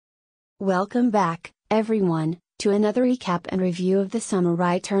Welcome back, everyone, to another recap and review of the Summer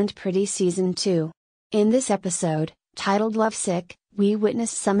Right Turned Pretty Season 2. In this episode, titled Lovesick, we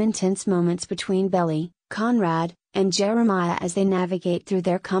witness some intense moments between Belly, Conrad, and Jeremiah as they navigate through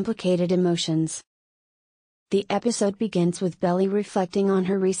their complicated emotions. The episode begins with Belly reflecting on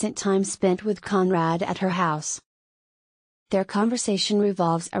her recent time spent with Conrad at her house. Their conversation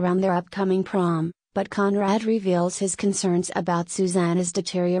revolves around their upcoming prom, but Conrad reveals his concerns about Susannah's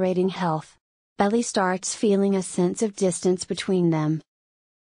deteriorating health. Belly starts feeling a sense of distance between them.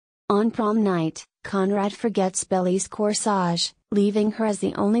 On prom night, Conrad forgets Belly's corsage, leaving her as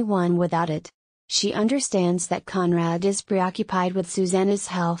the only one without it. She understands that Conrad is preoccupied with Susannah's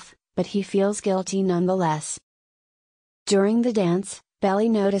health, but he feels guilty nonetheless. During the dance, Belly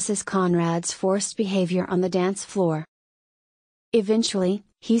notices Conrad's forced behavior on the dance floor. Eventually,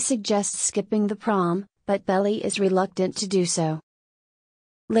 he suggests skipping the prom, but Belly is reluctant to do so.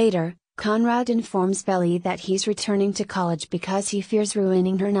 Later, Conrad informs Belly that he's returning to college because he fears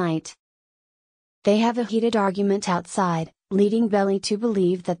ruining her night. They have a heated argument outside, leading Belly to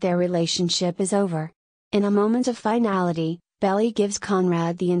believe that their relationship is over. In a moment of finality, Belly gives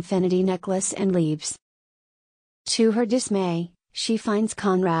Conrad the infinity necklace and leaves. To her dismay, she finds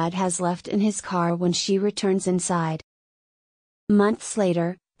Conrad has left in his car when she returns inside. Months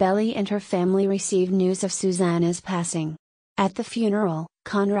later, Belly and her family receive news of Susannah's passing. At the funeral,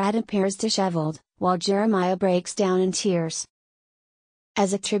 Conrad appears disheveled, while Jeremiah breaks down in tears.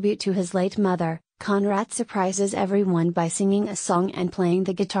 As a tribute to his late mother, Conrad surprises everyone by singing a song and playing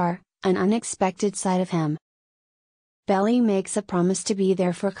the guitar, an unexpected side of him. Belly makes a promise to be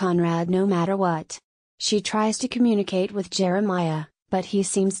there for Conrad no matter what. She tries to communicate with Jeremiah, but he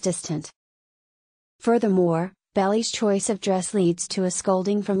seems distant. Furthermore, Belly's choice of dress leads to a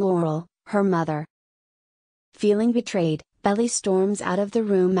scolding from Laurel, her mother. Feeling betrayed, Belly storms out of the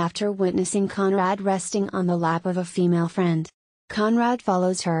room after witnessing Conrad resting on the lap of a female friend. Conrad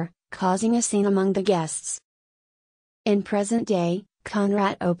follows her, causing a scene among the guests. In present day,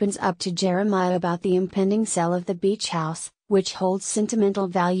 Conrad opens up to Jeremiah about the impending sale of the beach house, which holds sentimental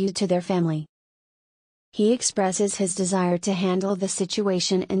value to their family. He expresses his desire to handle the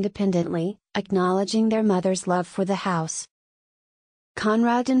situation independently, acknowledging their mother's love for the house.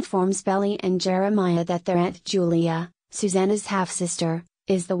 Conrad informs Belly and Jeremiah that their Aunt Julia, Susannah's half-sister,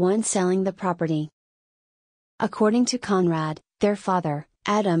 is the one selling the property. According to Conrad, their father,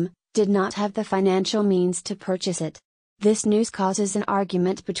 Adam, did not have the financial means to purchase it. This news causes an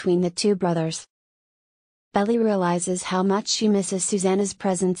argument between the two brothers. Belly realizes how much she misses Susannah's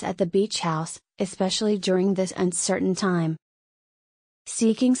presence at the beach house, especially during this uncertain time.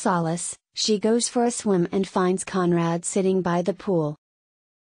 Seeking solace, she goes for a swim and finds Conrad sitting by the pool.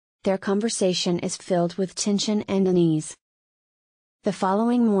 Their conversation is filled with tension and unease. The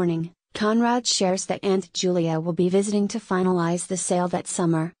following morning, Conrad shares that Aunt Julia will be visiting to finalize the sale that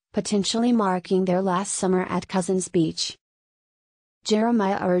summer, potentially marking their last summer at Cousins Beach.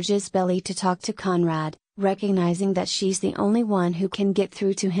 Jeremiah urges Belly to talk to Conrad, recognizing that she's the only one who can get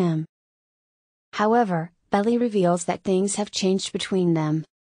through to him. However, Belly reveals that things have changed between them.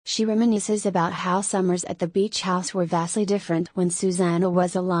 She reminisces about how summers at the beach house were vastly different when Susannah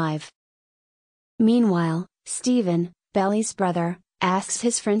was alive. Meanwhile, Stephen, Belly's brother, asks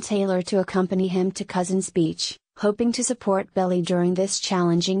his friend Taylor to accompany him to Cousins Beach, hoping to support Belly during this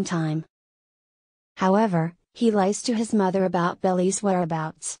challenging time. However, he lies to his mother about Belly's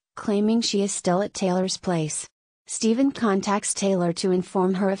whereabouts, claiming she is still at Taylor's place. Stephen contacts Taylor to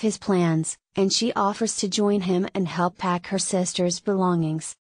inform her of his plans, and she offers to join him and help pack her sister's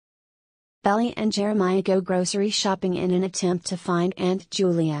belongings. Belly and Jeremiah go grocery shopping in an attempt to find Aunt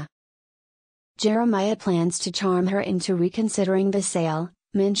Julia. Jeremiah plans to charm her into reconsidering the sale,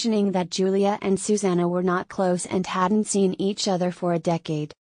 mentioning that Julia and Susannah were not close and hadn't seen each other for a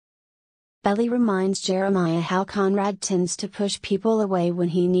decade. Belly reminds Jeremiah how Conrad tends to push people away when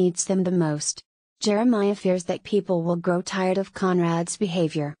he needs them the most. Jeremiah fears that people will grow tired of Conrad's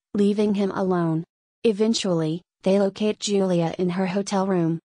behavior, leaving him alone. Eventually, they locate Julia in her hotel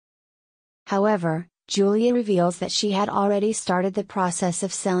room. However, Julia reveals that she had already started the process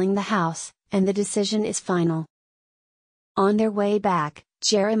of selling the house, and the decision is final. On their way back,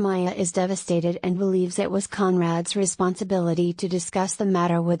 Jeremiah is devastated and believes it was Conrad's responsibility to discuss the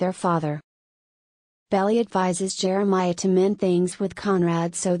matter with their father. Belly advises Jeremiah to mend things with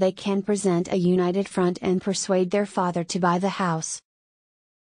Conrad so they can present a united front and persuade their father to buy the house.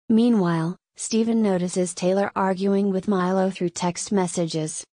 Meanwhile, Stephen notices Taylor arguing with Milo through text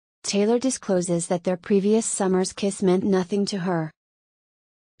messages. Taylor discloses that their previous summer's kiss meant nothing to her.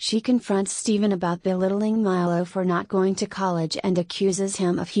 She confronts Stephen about belittling Milo for not going to college and accuses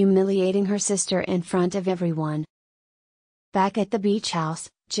him of humiliating her sister in front of everyone. Back at the beach house,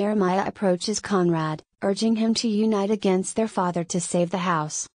 Jeremiah approaches Conrad, urging him to unite against their father to save the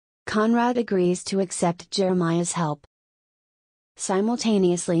house. Conrad agrees to accept Jeremiah's help.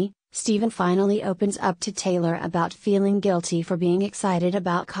 Simultaneously, Stephen finally opens up to Taylor about feeling guilty for being excited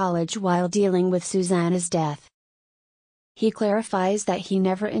about college while dealing with Susannah's death. He clarifies that he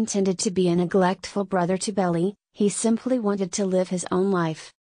never intended to be a neglectful brother to Belly, he simply wanted to live his own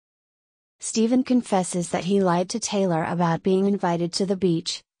life. Stephen confesses that he lied to Taylor about being invited to the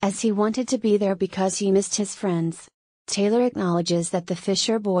beach, as he wanted to be there because he missed his friends. Taylor acknowledges that the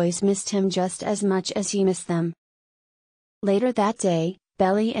Fisher boys missed him just as much as he missed them. Later that day,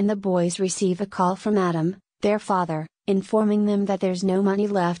 Belly and the boys receive a call from Adam, their father, informing them that there's no money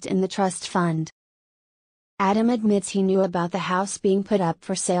left in the trust fund. Adam admits he knew about the house being put up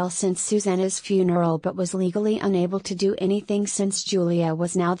for sale since Susannah's funeral but was legally unable to do anything since Julia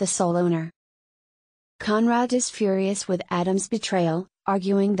was now the sole owner. Conrad is furious with Adam's betrayal,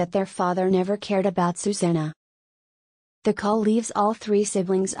 arguing that their father never cared about Susannah. The call leaves all three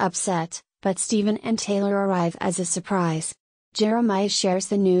siblings upset, but Stephen and Taylor arrive as a surprise. Jeremiah shares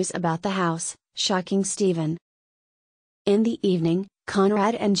the news about the house, shocking Stephen. In the evening,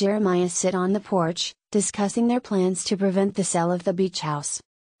 Conrad and Jeremiah sit on the porch, discussing their plans to prevent the sale of the beach house.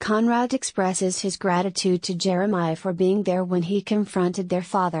 Conrad expresses his gratitude to Jeremiah for being there when he confronted their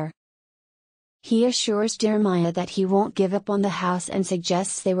father. He assures Jeremiah that he won't give up on the house and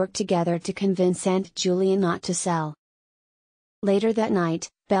suggests they work together to convince Aunt Julia not to sell. Later that night,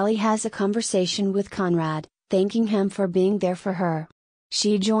 Belly has a conversation with Conrad, thanking him for being there for her.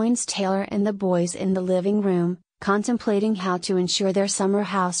 She joins Taylor and the boys in the living room, contemplating how to ensure their summer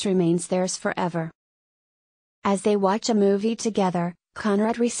house remains theirs forever. As they watch a movie together,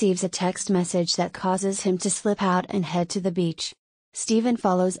 Conrad receives a text message that causes him to slip out and head to the beach. Stephen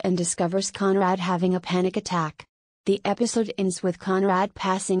follows and discovers Conrad having a panic attack. The episode ends with Conrad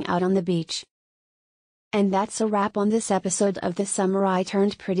passing out on the beach. And that's a wrap on this episode of The Summer I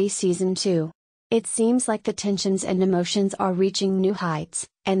Turned Pretty Season 2. It seems like the tensions and emotions are reaching new heights,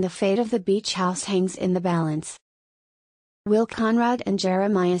 and the fate of the beach house hangs in the balance. Will Conrad and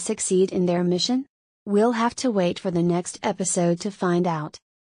Jeremiah succeed in their mission? We'll have to wait for the next episode to find out.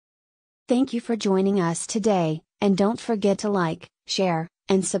 Thank you for joining us today, and don't forget to like, share,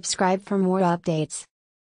 and subscribe for more updates.